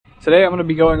Today I'm going to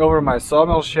be going over my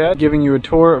sawmill shed, giving you a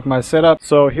tour of my setup.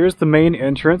 So here's the main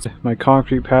entrance. My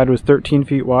concrete pad was 13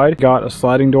 feet wide. Got a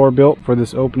sliding door built for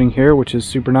this opening here, which is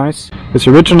super nice. This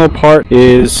original part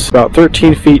is about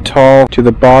 13 feet tall to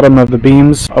the bottom of the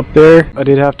beams up there. I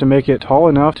did have to make it tall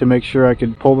enough to make sure I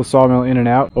could pull the sawmill in and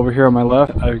out. Over here on my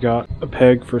left, I've got a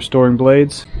peg for storing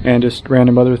blades and just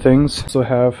random other things. Also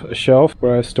have a shelf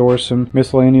where I store some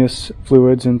miscellaneous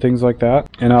fluids and things like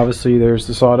that. And obviously there's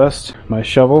the sawdust, my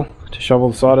shovel to shovel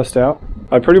the sawdust out.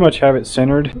 I pretty much have it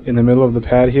centered in the middle of the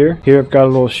pad here. Here I've got a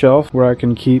little shelf where I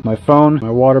can keep my phone, my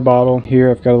water bottle.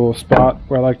 Here I've got a little spot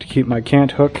where I like to keep my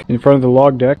cant hook. In front of the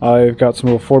log deck, I've got some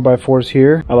little 4x4s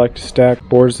here. I like to stack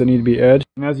boards that need to be edged.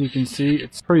 And as you can see,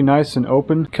 it's pretty nice and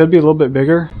open. Could be a little bit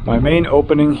bigger. My main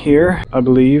opening here, I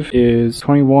believe, is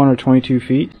 21 or 22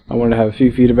 feet. I wanted to have a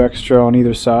few feet of extra on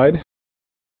either side.